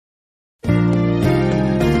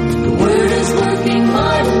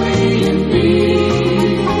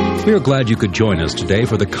We are glad you could join us today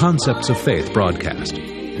for the Concepts of Faith broadcast.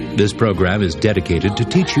 This program is dedicated to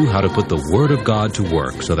teach you how to put the Word of God to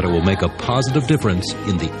work so that it will make a positive difference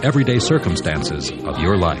in the everyday circumstances of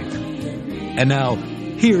your life. And now,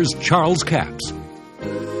 here's Charles Capps.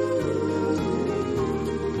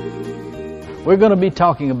 We're going to be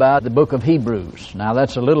talking about the book of Hebrews. Now,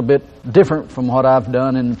 that's a little bit different from what I've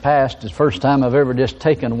done in the past. It's the first time I've ever just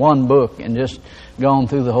taken one book and just gone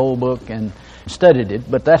through the whole book and studied it.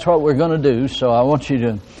 But that's what we're going to do, so I want you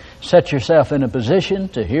to set yourself in a position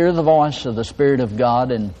to hear the voice of the Spirit of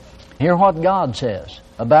God and hear what God says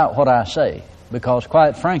about what I say. Because,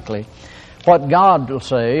 quite frankly, what God will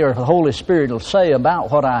say or the Holy Spirit will say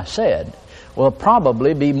about what I said will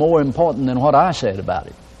probably be more important than what I said about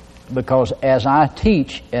it. Because as I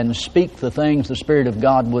teach and speak the things the Spirit of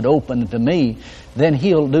God would open to me, then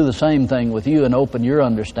He'll do the same thing with you and open your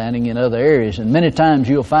understanding in other areas. And many times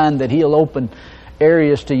you'll find that He'll open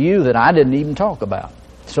areas to you that I didn't even talk about.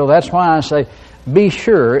 So that's why I say, be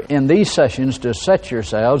sure in these sessions to set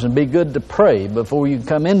yourselves and be good to pray before you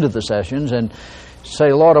come into the sessions and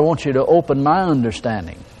say, Lord, I want you to open my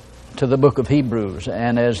understanding to the book of Hebrews,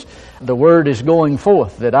 and as the Word is going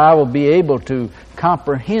forth, that I will be able to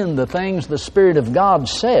comprehend the things the Spirit of God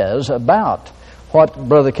says about what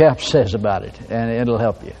Brother Capps says about it, and it'll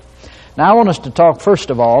help you. Now I want us to talk,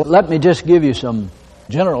 first of all, let me just give you some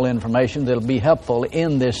general information that'll be helpful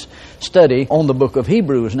in this study on the book of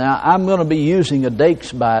Hebrews. Now I'm going to be using a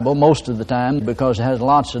Dake's Bible most of the time because it has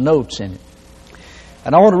lots of notes in it.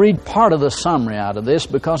 And I want to read part of the summary out of this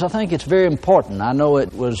because I think it's very important. I know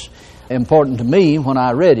it was important to me when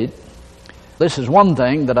I read it. This is one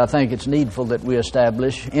thing that I think it's needful that we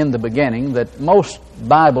establish in the beginning, that most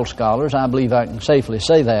Bible scholars, I believe I can safely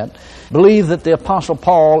say that, believe that the Apostle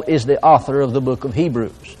Paul is the author of the book of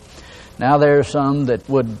Hebrews. Now there are some that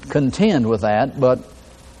would contend with that, but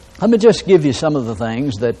let me just give you some of the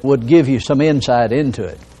things that would give you some insight into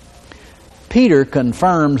it. Peter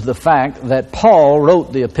confirms the fact that Paul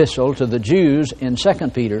wrote the epistle to the Jews in 2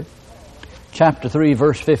 Peter chapter 3,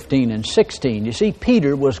 verse 15 and 16. You see,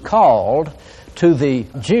 Peter was called to the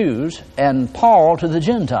Jews and Paul to the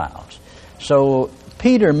Gentiles. So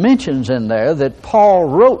Peter mentions in there that Paul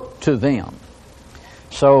wrote to them.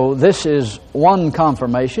 So this is one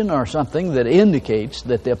confirmation or something that indicates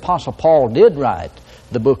that the Apostle Paul did write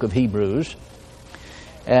the book of Hebrews.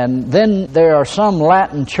 And then there are some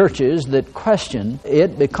Latin churches that question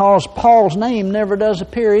it because Paul's name never does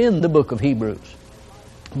appear in the book of Hebrews.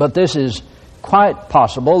 But this is quite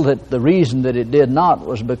possible that the reason that it did not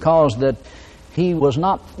was because that he was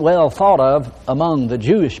not well thought of among the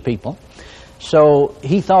Jewish people. So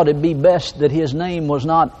he thought it'd be best that his name was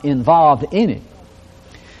not involved in it.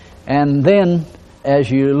 And then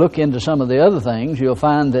as you look into some of the other things, you'll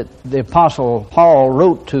find that the Apostle Paul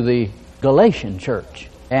wrote to the Galatian church.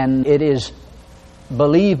 And it is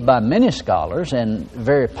believed by many scholars, and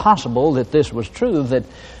very possible that this was true, that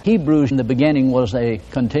Hebrews in the beginning was a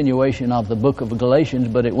continuation of the book of Galatians,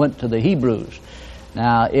 but it went to the Hebrews.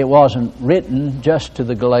 Now, it wasn't written just to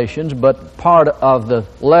the Galatians, but part of the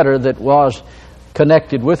letter that was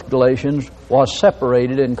connected with Galatians was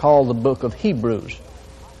separated and called the book of Hebrews.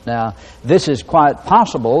 Now, this is quite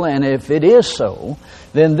possible, and if it is so,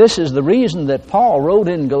 then this is the reason that Paul wrote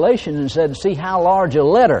in Galatians and said, see how large a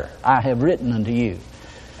letter I have written unto you.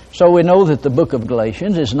 So we know that the book of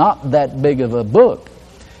Galatians is not that big of a book.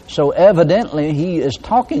 So evidently he is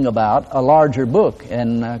talking about a larger book,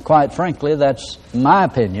 and quite frankly, that's my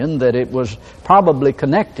opinion, that it was probably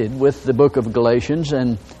connected with the book of Galatians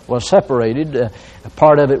and was separated.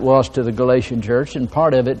 Part of it was to the Galatian church, and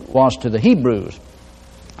part of it was to the Hebrews.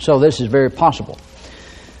 So this is very possible.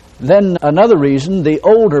 Then another reason, the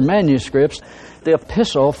older manuscripts, the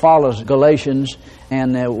epistle follows Galatians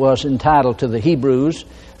and it was entitled to the Hebrews.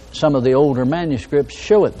 Some of the older manuscripts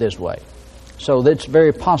show it this way. So it's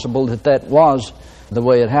very possible that that was the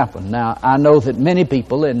way it happened. Now, I know that many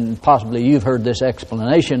people, and possibly you've heard this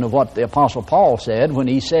explanation of what the Apostle Paul said when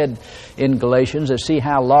he said in Galatians, see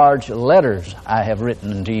how large letters I have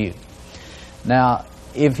written unto you. Now,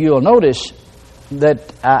 if you'll notice, that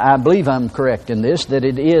I believe I'm correct in this, that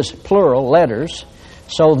it is plural letters,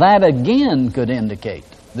 so that again could indicate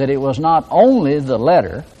that it was not only the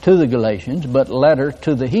letter to the Galatians, but letter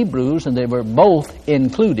to the Hebrews, and they were both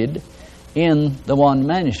included in the one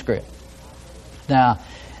manuscript. Now,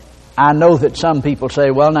 I know that some people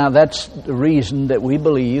say, well, now that's the reason that we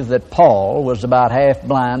believe that Paul was about half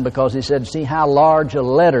blind, because he said, see how large a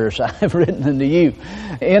letters I have written unto you,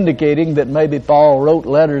 indicating that maybe Paul wrote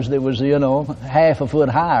letters that was, half a foot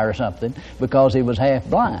high or something, because he was half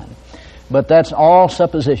blind. But that's all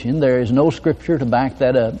supposition. There is no scripture to back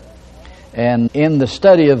that up. And in the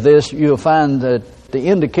study of this, you'll find that the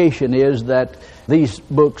indication is that these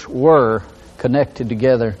books were connected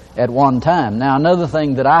together at one time. Now, another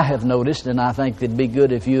thing that I have noticed, and I think it'd be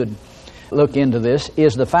good if you would look into this,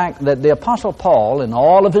 is the fact that the Apostle Paul, in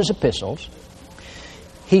all of his epistles,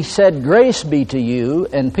 he said, "Grace be to you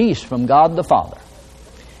and peace from God the Father,"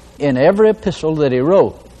 in every epistle that he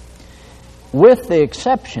wrote, with the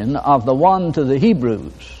exception of the one to the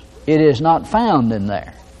Hebrews. It is not found in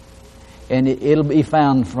there. And it'll be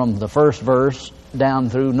found from the first verse down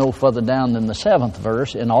through no further down than the 7th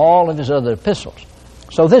verse in all of his other epistles.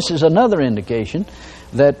 So this is another indication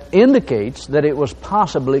that indicates that it was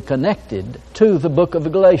possibly connected to the book of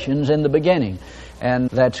Galatians in the beginning. And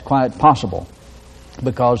that's quite possible,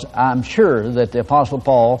 because I'm sure that the Apostle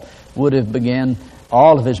Paul would have begun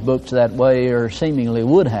all of his books that way, or seemingly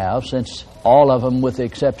would have, since all of them with the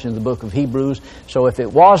exception of the book of Hebrews. So if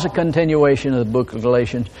it was a continuation of the book of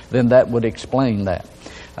Galatians, then that would explain that.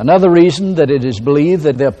 Another reason that it is believed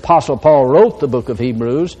that the Apostle Paul wrote the book of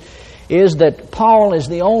Hebrews is that Paul is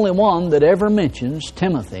the only one that ever mentions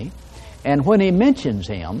Timothy, and when he mentions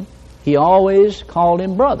him, he always called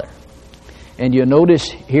him brother. And you notice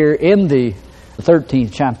here in the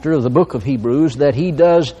 13th chapter of the book of Hebrews that he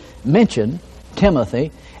does mention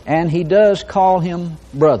Timothy, and he does call him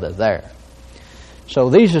brother there. So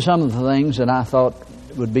these are some of the things that I thought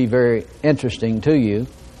would be very interesting to you.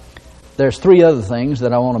 There's 3 other things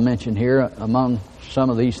that I want to mention here among some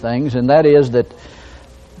of these things, and that is that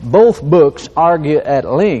both books argue at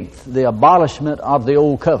length the abolishment of the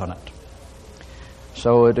Old Covenant.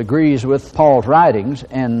 So it agrees with Paul's writings,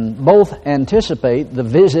 and both anticipate the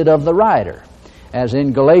visit of the writer, as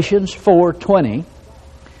in Galatians 4:20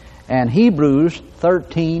 and Hebrews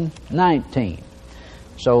 13:19.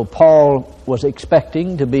 So Paul was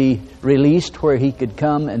expecting to be released where he could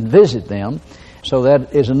come and visit them. So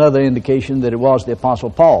that is another indication that it was the Apostle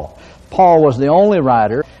Paul. Paul was the only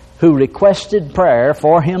writer who requested prayer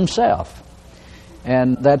for himself.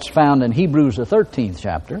 And that's found in Hebrews the 13th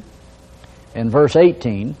chapter, in verse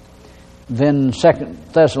 18, then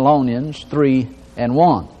 2 Thessalonians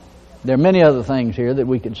 3:1. There are many other things here that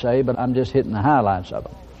we could say, but I'm just hitting the highlights of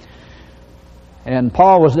them. And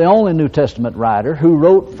Paul was the only New Testament writer who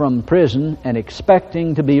wrote from prison and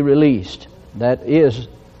expecting to be released. That is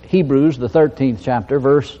Hebrews, the 13th chapter,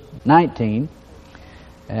 verse 19,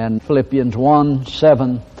 and Philippians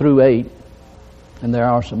 1:7-8, and there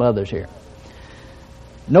are some others here.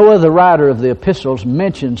 No other writer of the epistles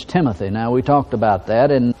mentions Timothy. Now, we talked about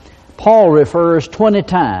that, and Paul refers 20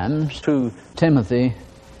 times to Timothy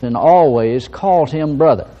and always calls him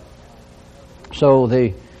brother. So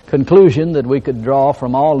the conclusion that we could draw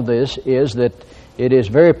from all of this is that it is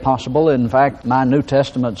very possible, in fact, my New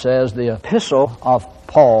Testament says the epistle of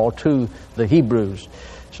Paul to the Hebrews.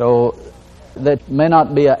 So that may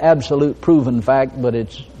not be an absolute proven fact, but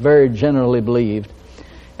it's very generally believed.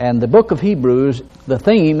 And the book of Hebrews, the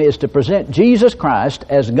theme is to present Jesus Christ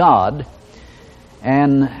as God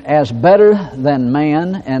and as better than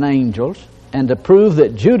man and angels, and to prove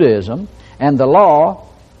that Judaism and the law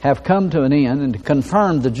have come to an end, and to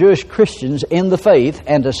confirm the Jewish Christians in the faith,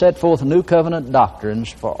 and to set forth new covenant doctrines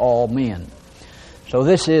for all men. So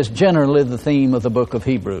this is generally the theme of the book of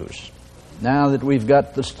Hebrews. Now that we've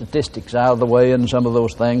got the statistics out of the way and some of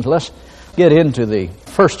those things, let's get into the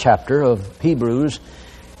first chapter of Hebrews.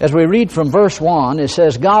 As we read from verse 1, it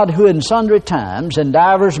says, God, who in sundry times and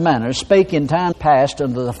divers manners spake in time past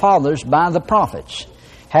unto the fathers by the prophets,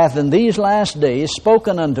 hath in these last days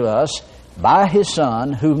spoken unto us by his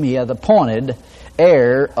Son, whom he hath appointed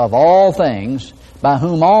heir of all things, by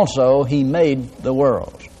whom also he made the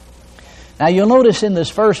world. Now you'll notice in this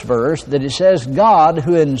first verse that it says, God,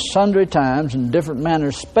 who in sundry times and different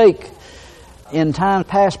manners spake in time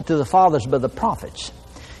past to the fathers by the prophets.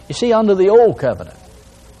 You see, under the Old Covenant,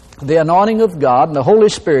 the anointing of God and the Holy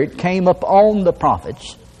Spirit came upon the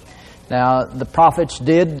prophets. Now, the prophets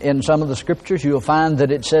did, in some of the scriptures, you'll find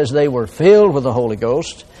that it says they were filled with the Holy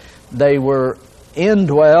Ghost. They were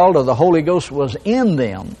indwelled, or the Holy Ghost was in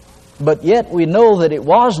them. But yet we know that it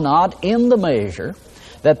was not in the measure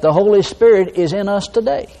that the Holy Spirit is in us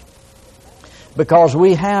today. Because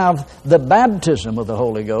we have the baptism of the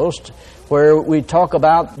Holy Ghost, where we talk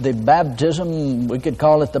about the baptism, we could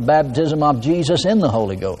call it the baptism of Jesus in the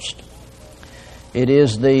Holy Ghost. It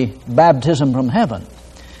is the baptism from heaven.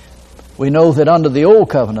 We know that under the Old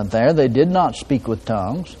Covenant there, they did not speak with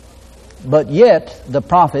tongues, but yet the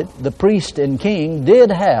prophet, the priest, and king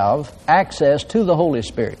did have access to the Holy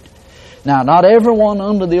Spirit. Now, not everyone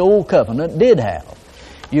under the Old Covenant did have.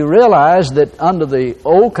 You realize that under the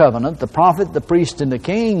Old Covenant, the prophet, the priest, and the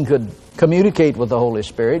king could communicate with the Holy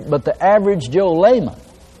Spirit, but the average Joe layman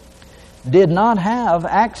did not have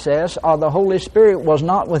access, or the Holy Spirit was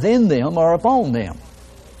not within them or upon them.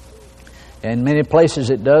 In many places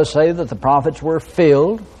it does say that the prophets were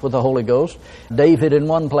filled with the Holy Ghost. David in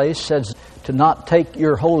one place says to not take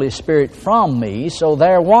your Holy Spirit from me, so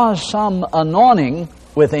there was some anointing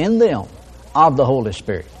within them of the Holy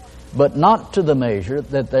Spirit, but not to the measure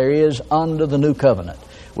that there is under the new covenant.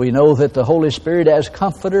 We know that the Holy Spirit as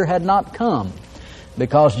Comforter had not come,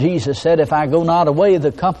 because Jesus said, if I go not away,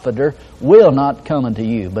 the Comforter will not come unto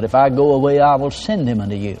you, but if I go away, I will send him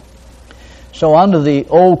unto you. So under the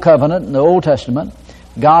Old Covenant, in the Old Testament,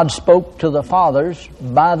 God spoke to the fathers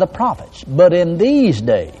by the prophets. But in these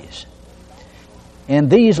days, in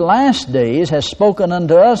these last days, has spoken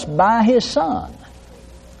unto us by His Son,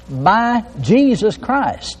 by Jesus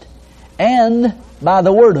Christ, and by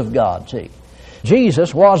the Word of God. See,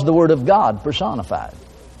 Jesus was the Word of God personified.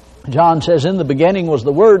 John says, in the beginning was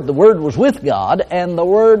the Word was with God, and the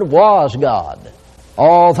Word was God.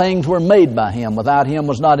 All things were made by Him. Without Him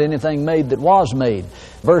was not anything made that was made.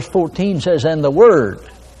 Verse 14 says, and the Word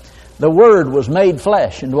was made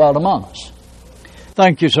flesh and dwelt among us.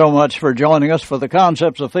 Thank you so much for joining us for the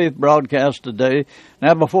Concepts of Faith broadcast today.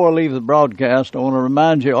 Now, before I leave the broadcast, I want to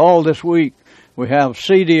remind you all this week we have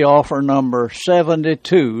CD offer number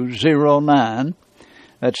 7209.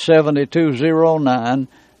 That's 7209.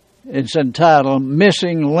 It's entitled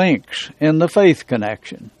Missing Links in the Faith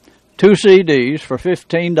Connection. 2 CDs for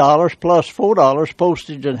 $15 plus $4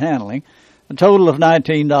 postage and handling, a total of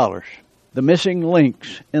 $19. The Missing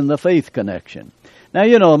Links in the Faith Connection. Now,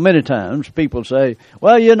 you know, many times people say,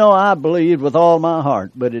 well, you know, I believed with all my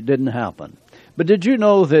heart, but it didn't happen. But did you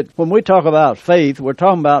know that when we talk about faith, we're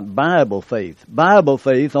talking about Bible faith. Bible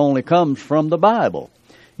faith only comes from the Bible.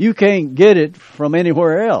 You can't get it from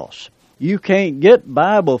anywhere else. You can't get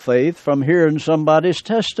Bible faith from hearing somebody's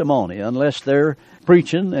testimony unless they're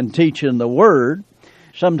preaching and teaching the Word.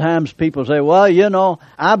 Sometimes people say, well, you know,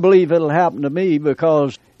 I believe it'll happen to me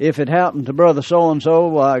because if it happened to brother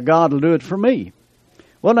so-and-so, God will do it for me.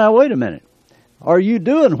 Well, now, wait a minute. Are you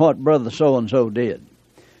doing what brother so-and-so did?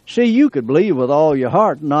 See, you could believe with all your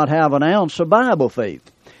heart and not have an ounce of Bible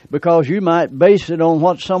faith because you might base it on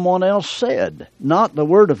what someone else said, not the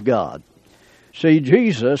Word of God. See,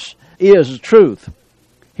 Jesus is truth.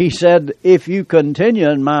 He said, if you continue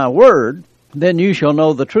in my Word, then you shall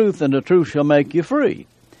know the truth, and the truth shall make you free.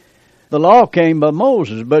 The law came by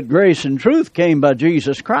Moses, but grace and truth came by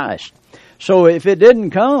Jesus Christ. So if it didn't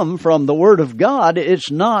come from the Word of God,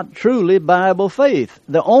 it's not truly Bible faith.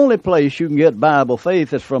 The only place you can get Bible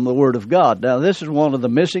faith is from the Word of God. Now, this is one of the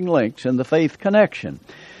missing links in the faith connection.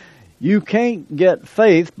 You can't get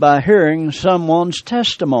faith by hearing someone's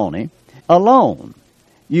testimony alone.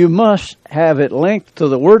 You must have it linked to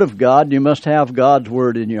the Word of God. You must have God's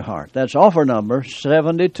Word in your heart. That's offer number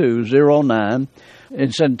 7209.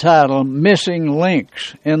 It's entitled Missing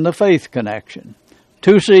Links in the Faith Connection.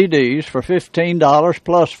 2 CDs for $15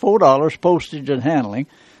 plus $4 postage and handling,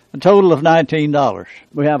 a total of $19.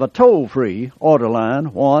 We have a toll-free order line,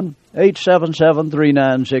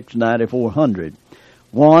 1-877-396-9400.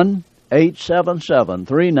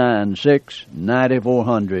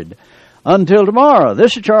 1-877-396-9400. Until tomorrow,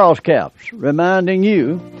 this is Charles Capps reminding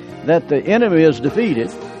you that the enemy is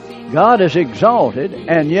defeated, God is exalted,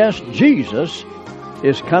 and yes, Jesus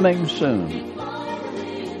is coming soon.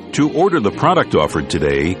 To order the product offered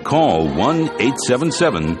today, call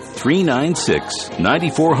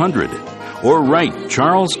 1-877-396-9400 or write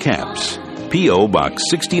Charles Capps, P.O. Box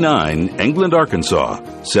 69, England, Arkansas,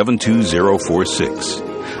 72046.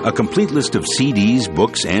 A complete list of CDs,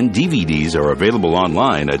 books, and DVDs are available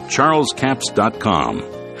online at charlescapps.com.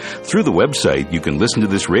 Through the website, you can listen to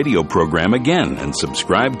this radio program again and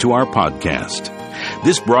subscribe to our podcast.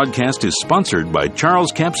 This broadcast is sponsored by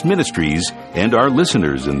Charles Capps Ministries and our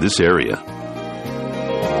listeners in this area.